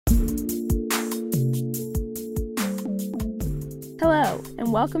Hello,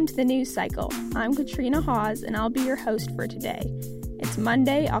 and welcome to the News Cycle. I'm Katrina Hawes, and I'll be your host for today. It's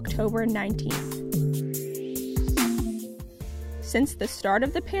Monday, October 19th. Since the start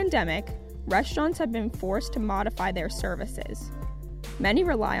of the pandemic, restaurants have been forced to modify their services. Many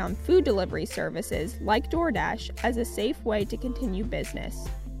rely on food delivery services like DoorDash as a safe way to continue business.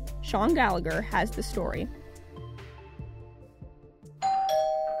 Sean Gallagher has the story.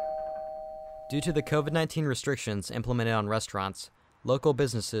 Due to the COVID-19 restrictions implemented on restaurants, local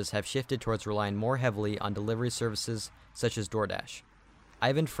businesses have shifted towards relying more heavily on delivery services such as DoorDash.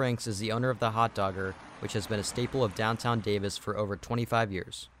 Ivan Franks is the owner of The Hot Dogger, which has been a staple of downtown Davis for over 25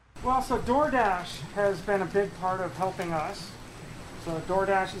 years. Well, so DoorDash has been a big part of helping us. So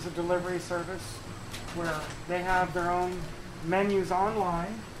DoorDash is a delivery service where they have their own menus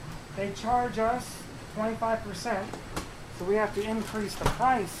online. They charge us 25%, so we have to increase the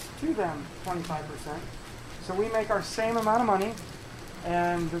price to them 25%. So we make our same amount of money,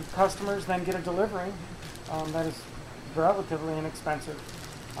 and the customers then get a delivery that is relatively inexpensive.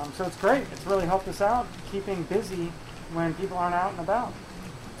 So it's great. It's really helped us out keeping busy when people aren't out and about.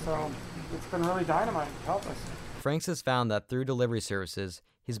 So it's been really dynamite to help us. Franks has found that through delivery services,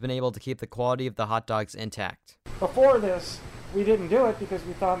 he's been able to keep the quality of the hot dogs intact. Before this, we didn't do it because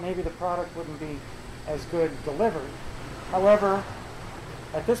we thought maybe the product wouldn't be as good delivered. However,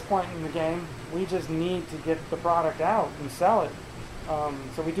 at this point in the game, we just need to get the product out and sell it.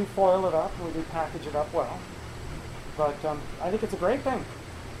 So we do foil it up, we do package it up well. But I think it's a great thing.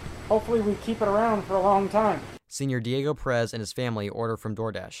 Hopefully we keep it around for a long time. Senior Diego Perez and his family order from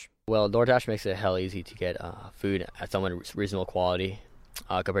DoorDash. Well, DoorDash makes it hell easy to get food at somewhat reasonable quality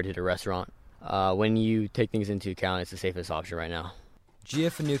compared to the restaurant. When you take things into account, it's the safest option right now.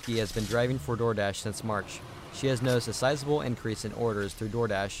 Gia Fanucchi has been driving for DoorDash since March. She has noticed a sizable increase in orders through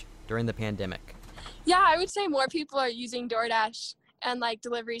DoorDash during the pandemic. Yeah, I would say more people are using DoorDash and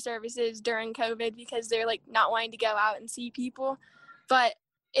delivery services during COVID because they're not wanting to go out and see people. But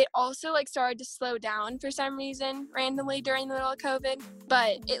it also started to slow down for some reason randomly during the middle of COVID,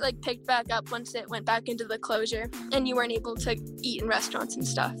 but it picked back up once it went back into the closure and you weren't able to eat in restaurants and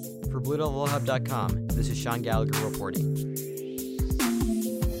stuff. For BlueDevilHub.com, this is Sean Gallagher reporting.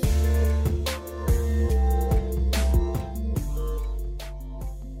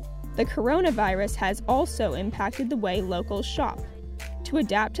 The coronavirus has also impacted the way locals shop. To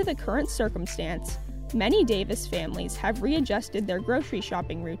adapt to the current circumstance, many Davis families have readjusted their grocery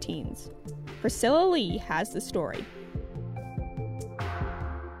shopping routines. Priscilla Lee has the story.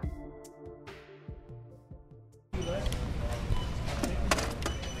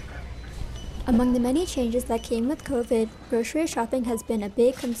 Among the many changes that came with COVID, grocery shopping has been a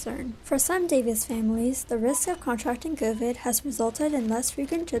big concern. For some Davis families, the risk of contracting COVID has resulted in less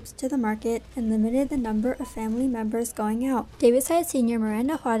frequent trips to the market and limited the number of family members going out. Davis-side senior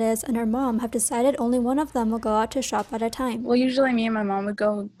Miranda Juarez and her mom have decided only one of them will go out to shop at a time. Well, usually me and my mom would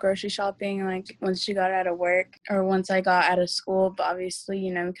go grocery shopping once she got out of work or once I got out of school, but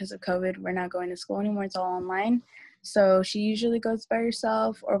obviously, because of COVID, we're not going to school anymore, it's all online. So she usually goes by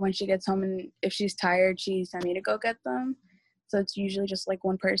herself, or when she gets home and if she's tired, she sends me to go get them. So it's usually just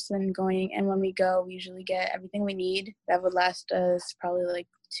one person going, and when we go, we usually get everything we need. That would last us probably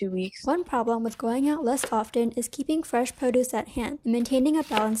 2 weeks. One problem with going out less often is keeping fresh produce at hand and maintaining a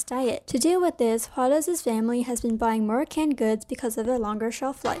balanced diet. To deal with this, Juarez's family has been buying more canned goods because of their longer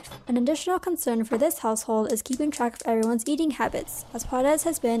shelf life. An additional concern for this household is keeping track of everyone's eating habits, as Juarez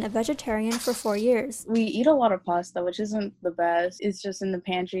has been a vegetarian for 4 years. We eat a lot of pasta, which isn't the best. It's just in the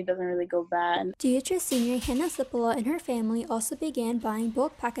pantry, it doesn't really go bad. DHS senior Hannah Cipolla and her family also began buying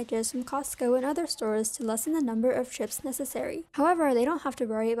bulk packages from Costco and other stores to lessen the number of trips necessary. However, they don't have to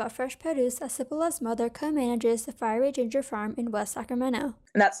worry about fresh produce as Cipolla's mother co-manages the Fiery Ginger Farm in West Sacramento.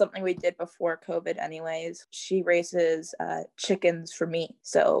 And that's something we did before COVID anyways. She raises chickens for meat.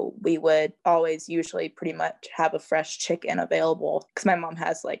 So we would always usually pretty much have a fresh chicken available because my mom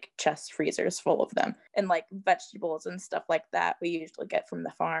has chest freezers full of them. And vegetables and stuff like that we usually get from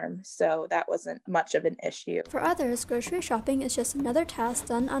the farm. So that wasn't much of an issue. For others, grocery shopping is just another task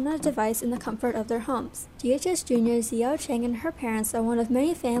done on a device in the comfort of their homes. DHS junior Xiao Cheng and her parents are one of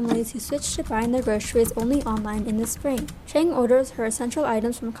many families who switched to buying their groceries only online in the spring. Cheng orders her essential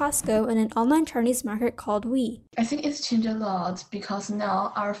items from Costco and an online Chinese market called We. I think it's changed a lot because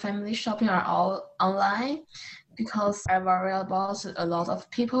now our family shopping are all online because I worry about a lot of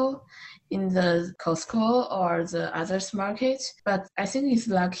people in the Costco or the others market. But I think it's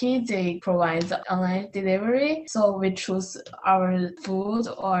lucky they provide the online delivery. So we choose our food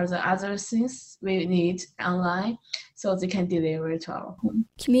or the other things we need online so they can deliver to our home.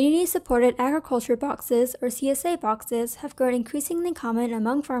 Community-supported agriculture boxes, or CSA boxes, have grown increasingly common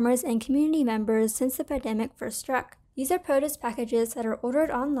among farmers and community members since the pandemic first struck. These are produce packages that are ordered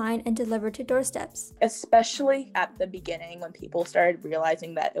online and delivered to doorsteps. Especially at the beginning when people started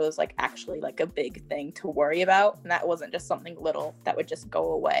realizing that it was actually a big thing to worry about, and that wasn't just something little that would just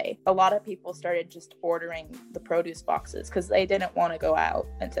go away. A lot of people started just ordering the produce boxes because they didn't want to go out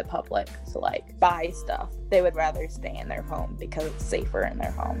into public to buy stuff. They would rather stay in their home because it's safer in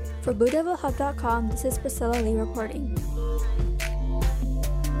their home. For BlueDevilHub.com, this is Priscilla Lee reporting.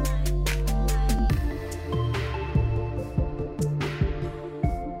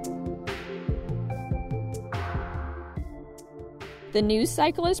 The news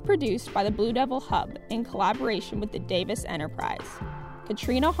cycle is produced by the Blue Devil Hub in collaboration with the Davis Enterprise.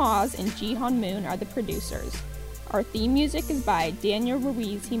 Katrina Hawes and Jihan Moon are the producers. Our theme music is by Daniel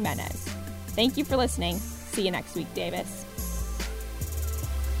Ruiz Jimenez. Thank you for listening. See you next week, Davis.